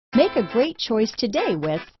Make a great choice today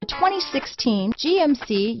with the 2016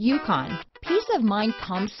 GMC Yukon. Peace of mind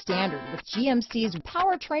comes standard with GMC's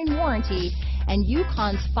powertrain warranty and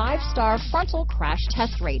Yukon's 5-star frontal crash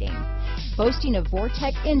test rating. Boasting a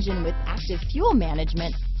Vortec engine with active fuel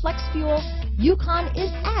management, flex fuel, Yukon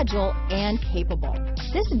is agile and capable.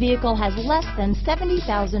 This vehicle has less than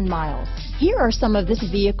 70,000 miles. Here are some of this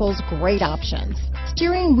vehicle's great options: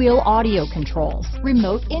 steering wheel audio controls,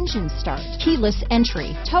 remote engine start, keyless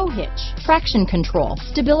entry, tow hitch, traction control,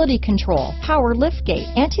 stability control, power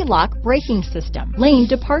liftgate, anti-lock braking system, lane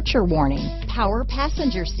departure warning, power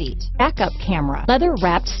passenger seat, backup camera,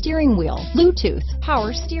 leather-wrapped steering wheel, Bluetooth,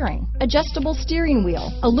 power steering, adjustable steering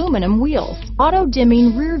wheel, aluminum wheels,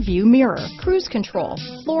 auto-dimming rear view mirror, cruise control,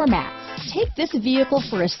 floor mats. Take this vehicle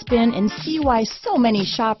for a spin and see why so many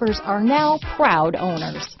shoppers are now proud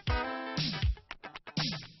owners.